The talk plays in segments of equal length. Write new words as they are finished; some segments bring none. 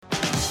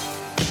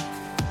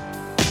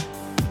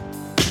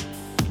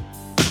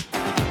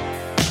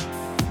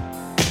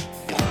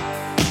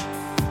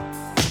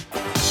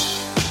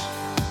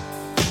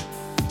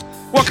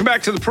Welcome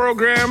back to the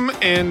program,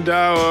 and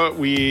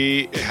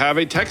we have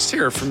a text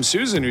here from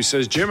Susan who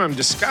says, Jim, I'm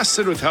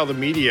disgusted with how the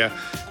media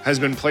has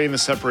been playing the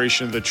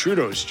separation of the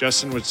Trudeaus.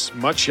 Justin was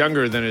much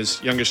younger than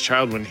his youngest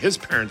child when his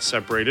parents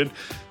separated.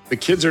 The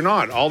kids are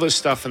not. All this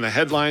stuff in the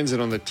headlines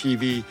and on the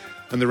TV,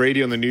 on the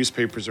radio and the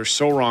newspapers are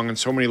so wrong on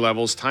so many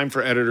levels. Time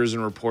for editors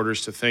and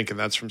reporters to think, and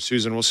that's from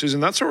Susan. Well, Susan,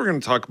 that's what we're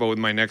going to talk about with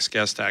my next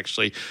guest,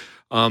 actually.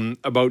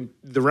 About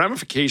the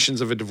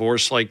ramifications of a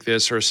divorce like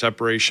this or a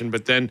separation,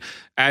 but then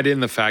add in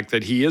the fact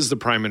that he is the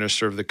prime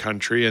minister of the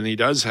country and he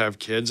does have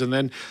kids, and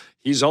then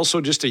he's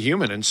also just a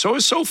human, and so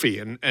is Sophie,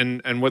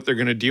 and what they're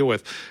going to deal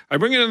with. I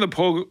bring in the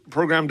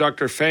program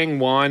Dr. Fang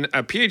Wan,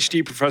 a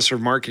PhD professor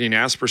of marketing,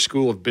 Asper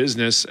School of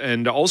Business,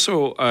 and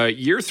also a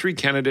year 3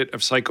 candidate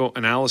of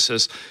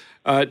psychoanalysis.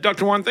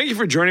 Dr. Wan, thank you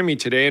for joining me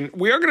today. And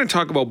we are going to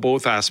talk about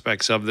both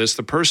aspects of this,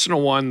 the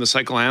personal one, the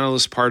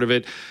psychoanalyst part of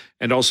it,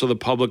 and also the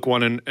public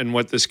one and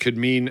what this could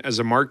mean as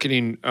a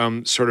marketing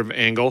sort of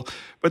angle.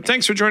 But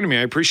thanks for joining me.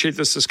 I appreciate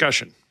this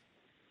discussion.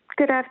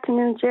 Good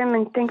afternoon, Jim,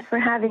 and thanks for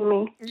having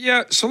me.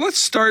 Yeah, so let's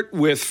start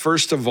with,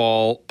 first of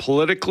all,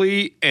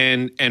 politically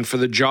and for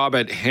the job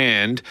at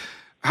hand.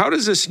 How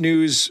does this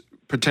news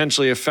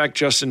potentially affect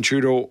Justin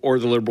Trudeau or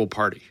the Liberal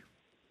Party?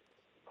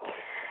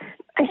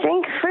 I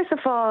think, first of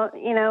all,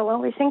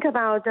 when we think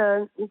about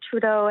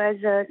Trudeau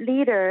as a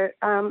leader,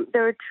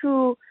 there are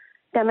two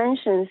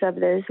dimensions of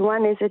this.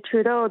 One is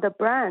Trudeau, the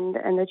brand,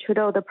 and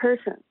Trudeau, the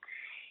person.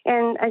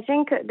 And I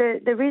think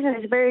the reason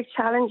it's very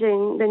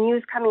challenging, the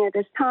news coming at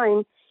this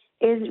time,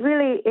 is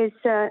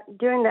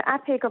during the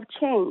epoch of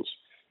change.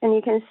 And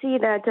you can see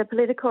that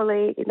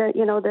politically,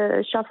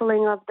 the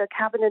shuffling of the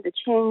cabinet, the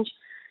change,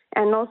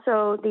 and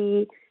also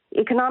the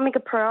economic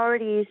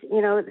priorities,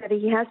 that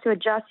he has to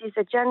adjust his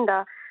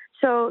agenda.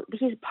 So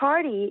his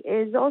party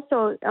is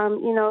also,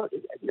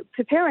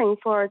 preparing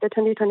for the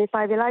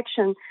 2025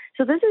 election.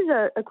 So this is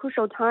a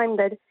crucial time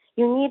that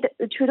you need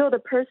Trudeau the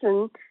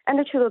person and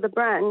the Trudeau the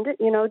brand,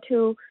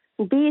 to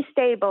be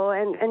stable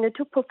and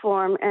to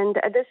perform. And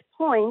at this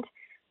point,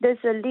 this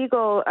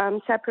legal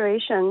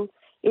separation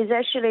is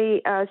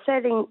actually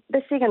setting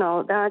the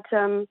signal that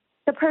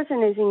the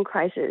person is in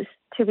crisis,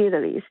 to be the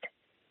least.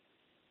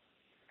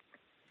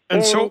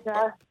 Yes,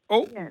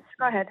 go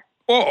ahead.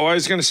 Oh, I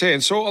was going to say,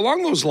 and so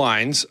along those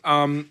lines,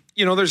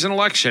 there's an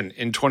election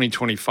in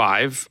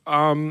 2025,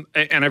 and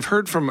I've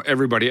heard from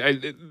everybody.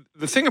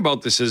 The thing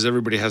about this is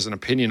everybody has an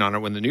opinion on it.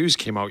 When the news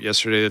came out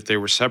yesterday that they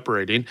were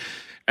separating,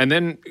 and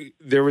then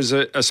there was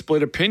a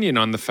split opinion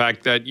on the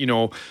fact that,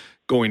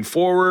 going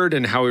forward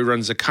and how he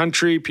runs the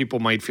country, people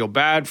might feel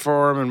bad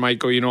for him and might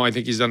go, I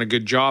think he's done a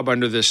good job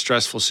under this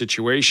stressful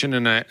situation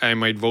and I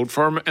might vote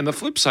for him. And the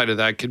flip side of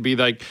that could be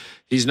like,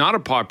 he's not a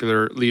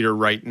popular leader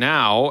right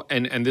now.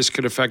 And this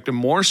could affect him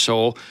more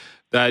so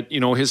that,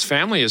 his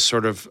family is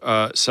sort of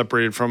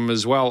separated from him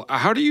as well.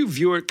 How do you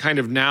view it kind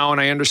of now? And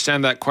I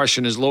understand that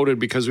question is loaded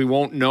because we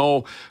won't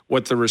know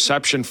what the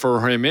reception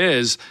for him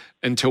is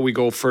until we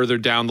go further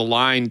down the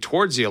line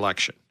towards the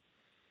election.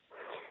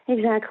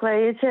 Exactly.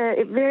 It's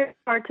very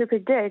hard to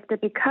predict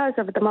because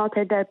of the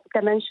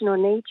multidimensional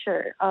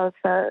nature of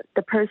the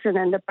person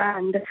and the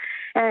brand.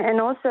 And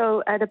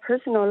also at a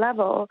personal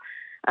level,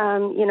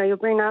 you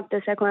bring up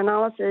the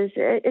psychoanalysis.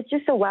 It's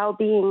just the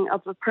well-being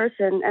of a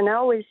person. And I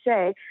always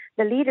say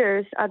the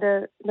leaders are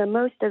the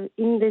most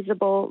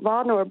invisible,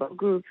 vulnerable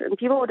group. And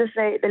people would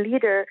say the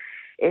leader,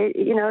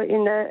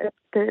 in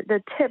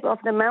the tip of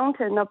the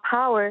mountain of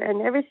power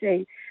and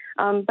everything.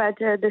 But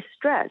the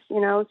stress,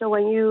 so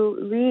when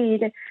you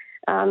read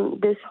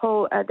this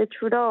whole, the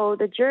Trudeau,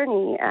 the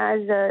journey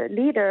as a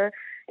leader,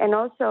 and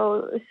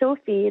also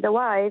Sophie, the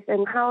wife,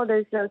 and how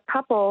there's a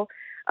couple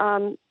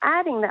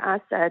adding the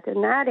asset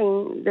and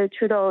adding the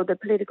Trudeau, the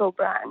political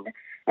brand.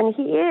 And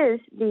he is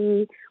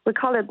we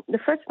call it the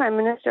first prime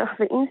minister of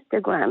the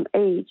Instagram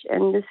age.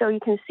 And so you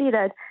can see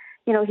that,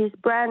 his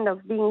brand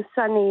of being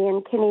sunny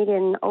and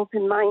Canadian,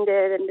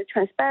 open-minded and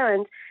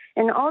transparent.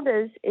 And all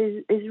this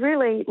is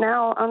really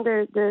now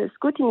under the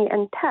scrutiny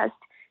and test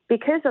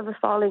because of the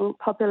falling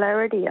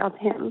popularity of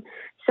him.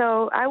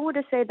 So I would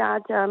say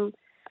that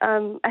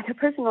at a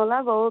personal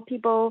level,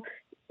 people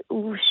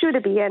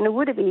should be and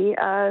would be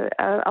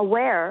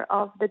aware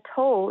of the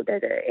toll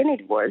that any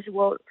divorce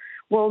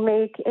will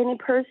make any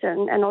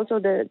person and also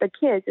the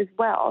kids as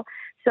well.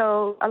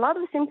 So a lot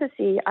of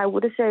sympathy, I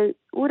would say,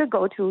 would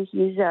go to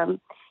his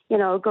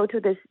go to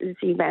this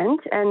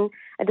event. And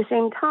at the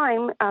same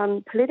time,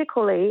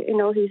 politically,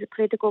 his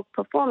political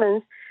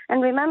performance.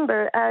 And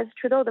remember, as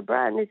Trudeau the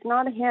brand, it's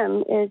not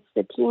him, it's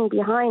the team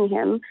behind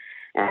him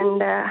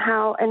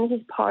and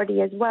his party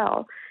as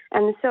well.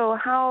 And so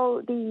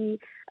how the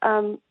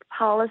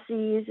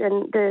policies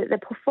and the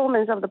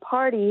performance of the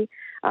party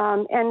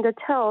and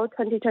until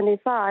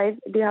 2025,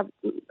 they have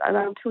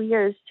around 2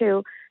 years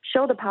to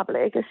show the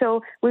public.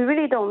 So we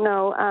really don't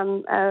know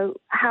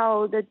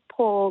how the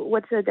poll,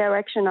 what's the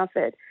direction of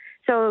it.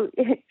 So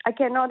I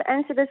cannot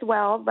answer this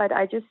well, but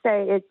I just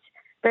say it's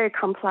very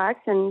complex,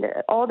 and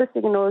all the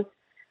signals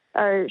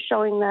are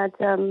showing that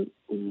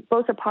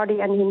both the party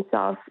and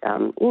himself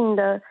in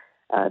the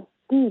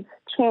deep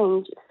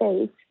change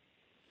phase.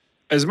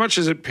 As much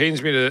as it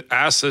pains me to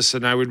ask this,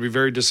 and I would be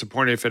very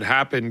disappointed if it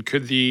happened,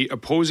 could the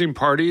opposing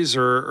parties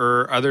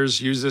or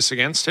others use this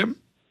against him?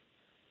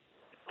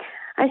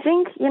 I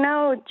think,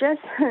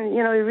 just,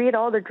 you read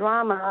all the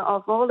drama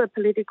of all the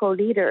political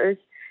leaders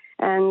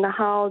and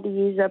how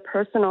these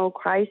personal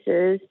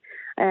crises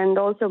and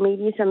also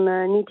maybe some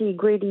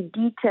nitty-gritty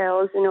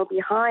details,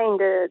 behind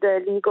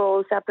the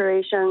legal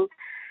separation.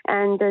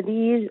 And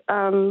these,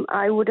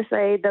 I would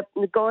say,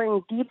 the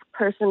going deep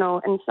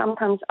personal and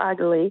sometimes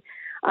ugly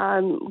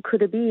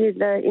could be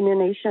the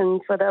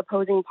ammunition for the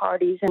opposing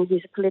parties and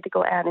his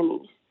political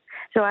enemies.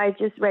 So I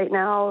just right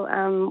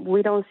now,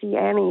 we don't see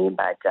any,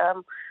 but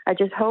I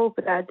just hope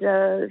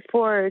that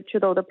for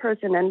Trudeau, the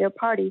person and their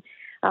party,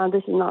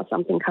 this is not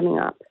something coming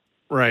up.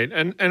 Right.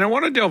 And I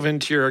want to delve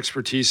into your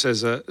expertise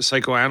as a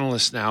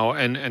psychoanalyst now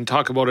and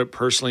talk about it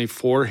personally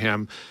for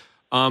him.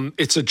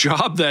 It's a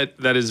job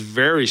that is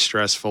very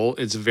stressful.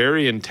 It's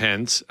very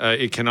intense.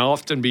 It can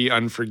often be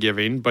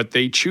unforgiving, but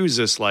they choose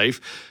this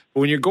life.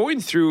 When you're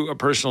going through a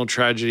personal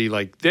tragedy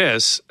like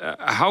this,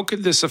 how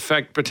could this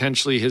affect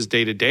potentially his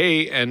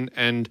day-to-day and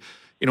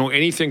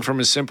anything from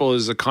as simple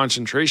as the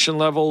concentration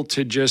level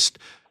to just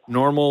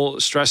normal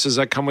stresses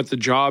that come with the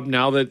job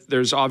now that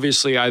there's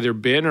obviously either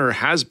been or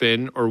has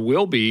been or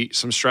will be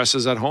some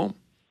stresses at home?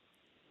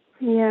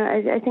 Yeah,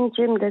 I think,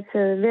 Jim, that's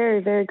a very,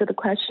 very good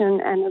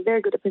question and a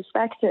very good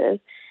perspective.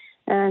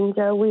 And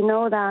we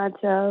know that,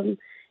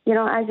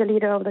 as a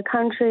leader of the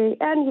country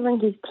and even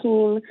his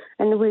team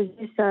and with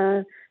this,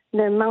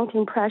 the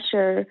mounting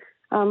pressure,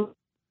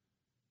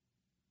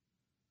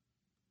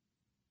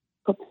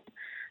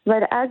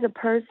 but as a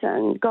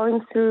person going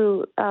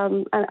through,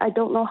 and I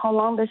don't know how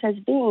long this has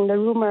been, the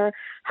rumor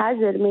has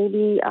it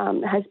maybe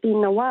has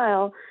been a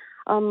while,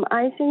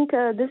 I think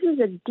this is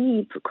a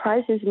deep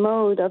crisis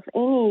mode of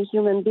any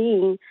human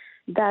being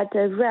that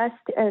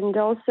rest and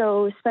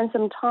also spend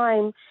some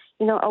time,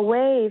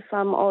 away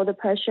from all the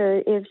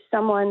pressure. If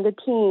someone, the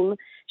team,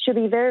 should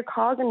be very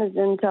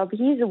cognizant of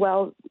his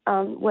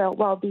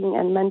well-being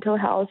and mental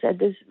health at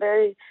this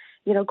very,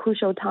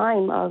 crucial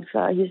time of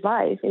his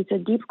life. It's a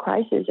deep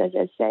crisis, as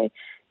I say.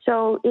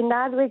 So in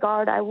that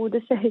regard, I would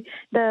say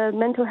the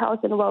mental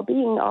health and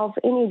well-being of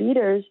any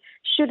leaders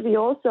should be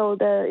also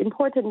the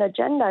important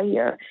agenda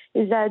here,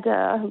 is that,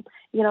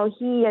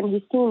 he and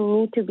his team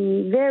need to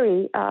be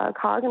very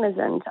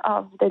cognizant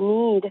of the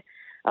need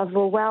of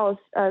the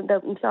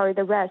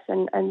rest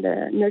and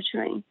the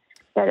nurturing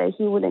that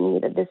he would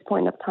need at this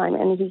point of time,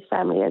 and his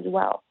family as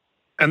well.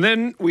 And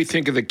then we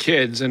think of the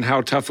kids and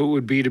how tough it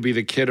would be to be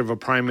the kid of a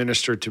prime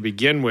minister to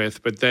begin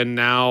with, but then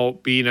now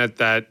being at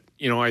that,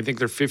 I think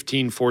they're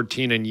 15,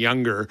 14 and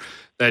younger,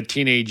 that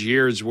teenage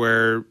years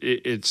where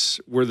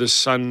we're the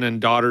son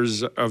and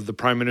daughters of the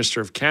Prime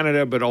Minister of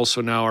Canada, but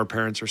also now our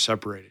parents are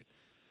separated.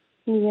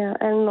 Yeah,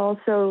 and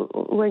also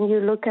when you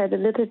look at the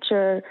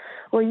literature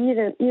or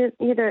either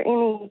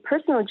any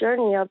personal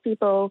journey of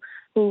people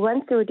who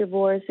went through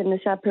divorce and the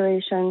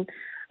separation,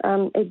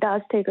 it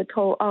does take a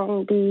toll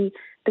on the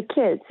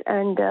kids,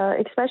 and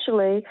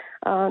especially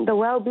the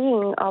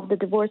well-being of the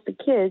divorced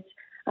kids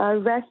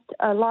rest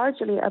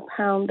largely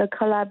upon the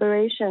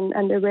collaboration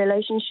and the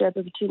relationship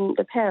between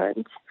the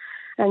parents.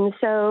 And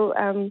so,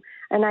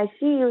 and I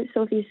see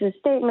Sophie's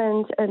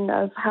statement and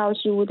of how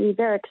she would be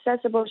very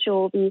accessible. She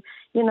will be,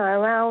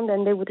 around,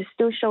 and they would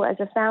still show as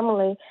a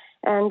family.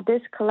 And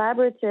this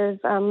collaborative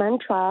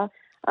mantra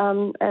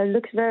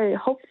looks very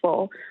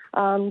hopeful.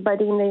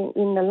 But in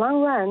the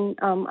long run,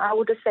 I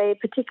would say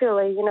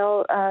particularly,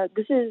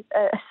 this is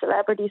a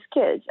celebrity's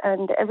kids,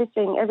 and every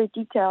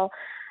detail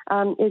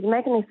is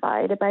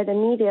magnified by the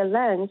media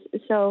lens.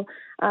 So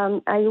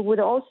I would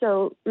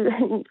also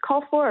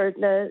call for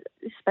the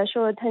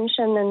special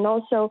attention, and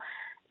also,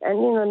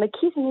 the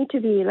kids need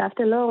to be left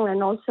alone,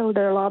 and also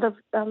there are a lot of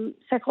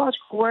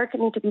psychological work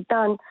need to be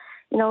done,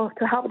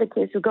 to help the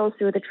kids to go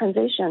through the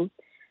transition.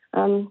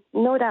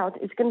 No doubt,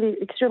 it's going to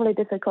be extremely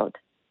difficult.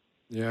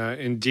 Yeah,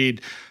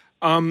 indeed.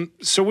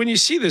 So when you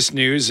see this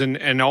news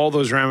and all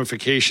those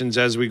ramifications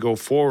as we go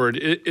forward,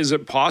 is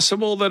it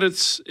possible that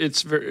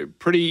it's very,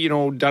 pretty,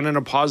 done in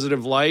a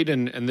positive light,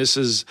 and this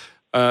is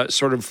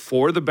sort of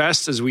for the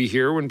best, as we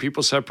hear when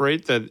people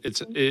separate, that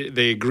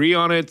they agree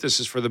on it, this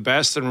is for the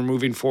best, and we're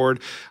moving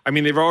forward? I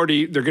mean, they're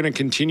going to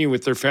continue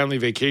with their family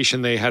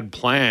vacation they had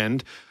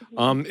planned.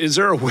 Is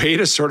there a way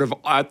to sort of,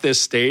 at this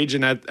stage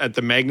and at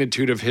the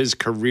magnitude of his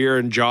career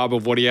and job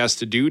of what he has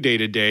to do day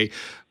to day,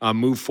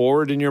 move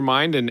forward in your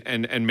mind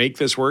and make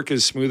this work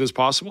as smooth as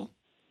possible?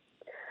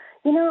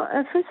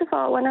 First of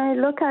all, when I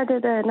look at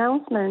the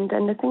announcement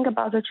and think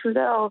about the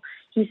Trudeau,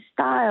 his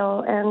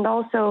style, and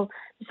also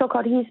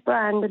so-called his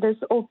brand, this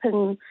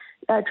open,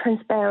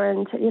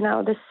 transparent,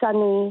 the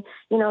sunny,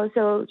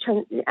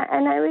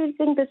 and I really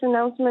think this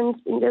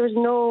announcement, there was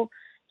no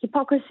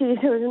hypocrisy,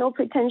 there was no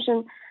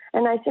pretension.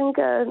 And I think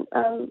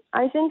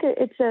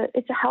it's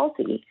a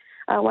healthy.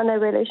 when a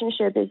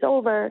relationship is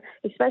over,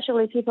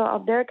 especially people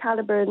of their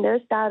caliber and their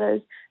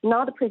status,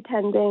 not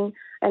pretending,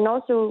 and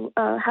also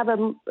have a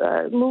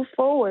move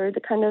forward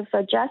kind of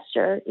a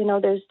gesture.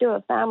 There's still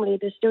a family,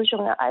 there's still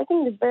showing. I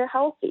think it's very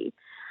healthy.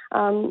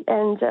 Under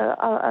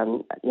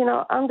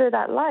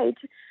that light,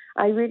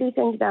 I really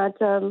think that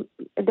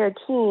their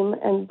team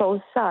and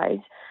both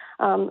sides,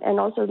 and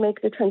also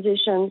make the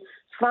transition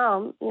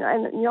from,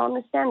 and you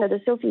understand that the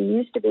Sophie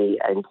used to be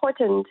an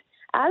important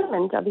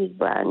element of his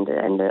brand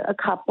and a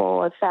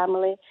couple, a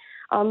family.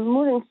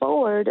 Moving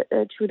forward,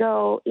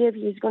 Trudeau, if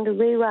he's going to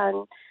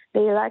rerun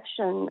the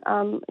election,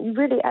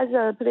 really as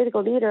a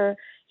political leader,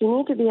 he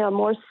needs to be a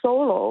more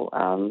solo,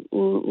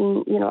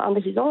 under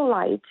his own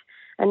light,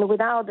 and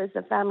without as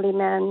a family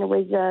man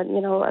with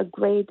a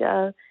great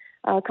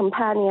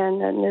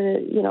companion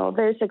and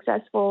very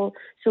successful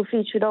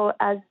Sophie Trudeau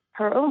as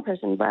her own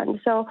personal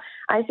brand. So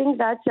I think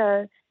that's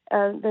the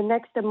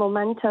next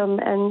momentum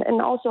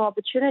and also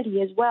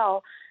opportunity as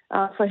well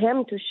for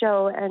him to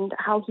show and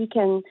how he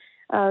can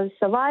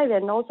survive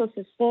and also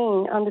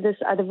sustain under this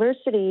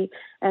adversity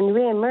and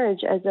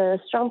reemerge as a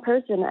strong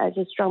person, as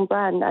a strong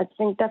brand. I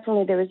think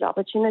definitely there is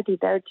opportunity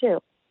there too.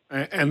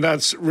 And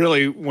that's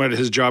really what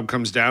his job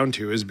comes down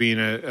to, is being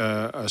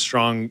a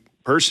strong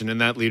person in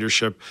that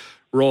leadership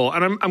role.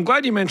 And I'm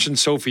glad you mentioned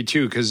Sophie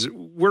too, because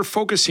we're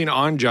focusing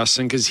on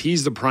Justin because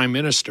he's the prime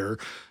minister,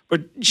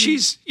 but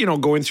she's,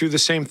 going through the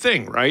same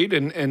thing, right?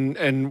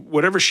 And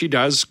whatever she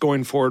does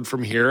going forward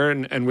from here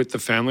and with the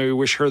family, we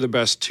wish her the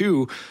best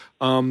too.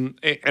 And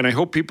I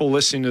hope people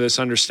listening to this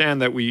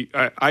understand that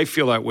I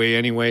feel that way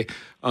anyway,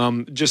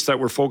 just that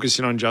we're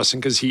focusing on Justin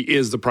because he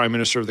is the prime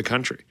minister of the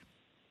country.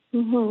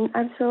 Mm-hmm,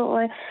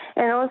 absolutely.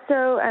 And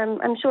also,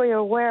 I'm sure you're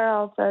aware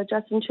of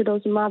Justin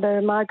Trudeau's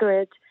mother,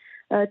 Margaret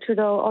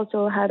Trudeau,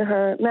 also had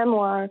her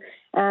memoir.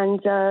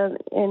 And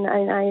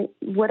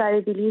what I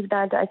believe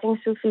that I think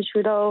Sophie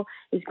Trudeau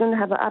is going to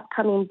have an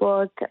upcoming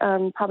book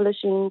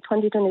published in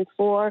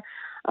 2024.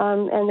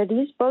 And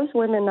these both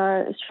women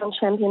are a strong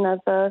champion of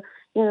the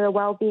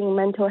well-being,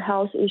 mental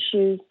health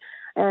issues.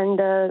 And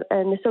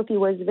Sophie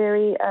was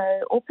very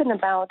open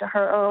about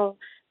her own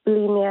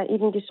bulimia,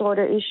 eating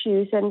disorder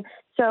issues. And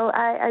so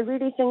I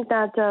really think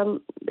that,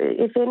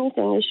 if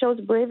anything, it shows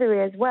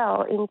bravery as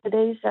well in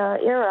today's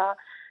era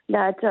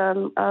that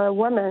a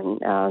woman,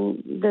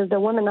 the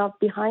woman up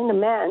behind the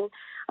man,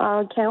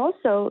 can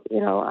also,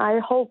 I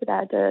hope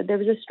that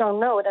there is a strong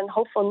note and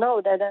hopeful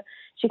note that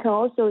she can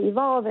also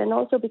evolve and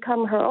also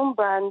become her own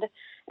brand.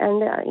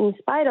 And in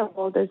spite of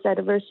all this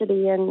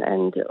adversity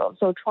and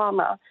also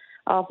trauma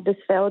of this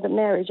failed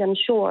marriage, I'm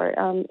sure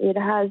it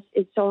has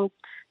its own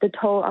the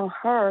toll on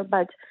her.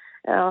 But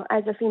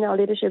as a female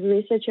leadership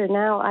researcher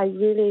now, I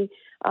really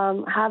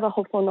have a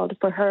hopeful note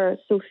for her,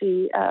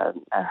 Sophie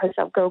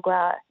herself,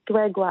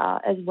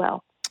 Gregoire as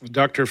well.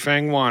 Dr.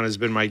 Fang Wan has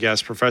been my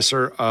guest,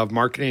 professor of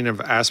marketing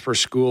of Asper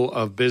School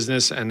of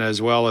Business, and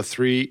as well a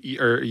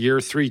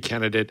year 3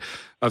 candidate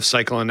of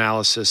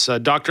psychoanalysis.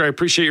 Doctor, I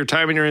appreciate your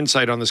time and your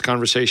insight on this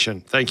conversation.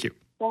 Thank you.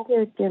 Thank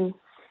you, Jim.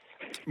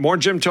 More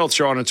Jim Tilt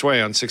Show on its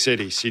way on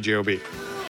 680 CJOB.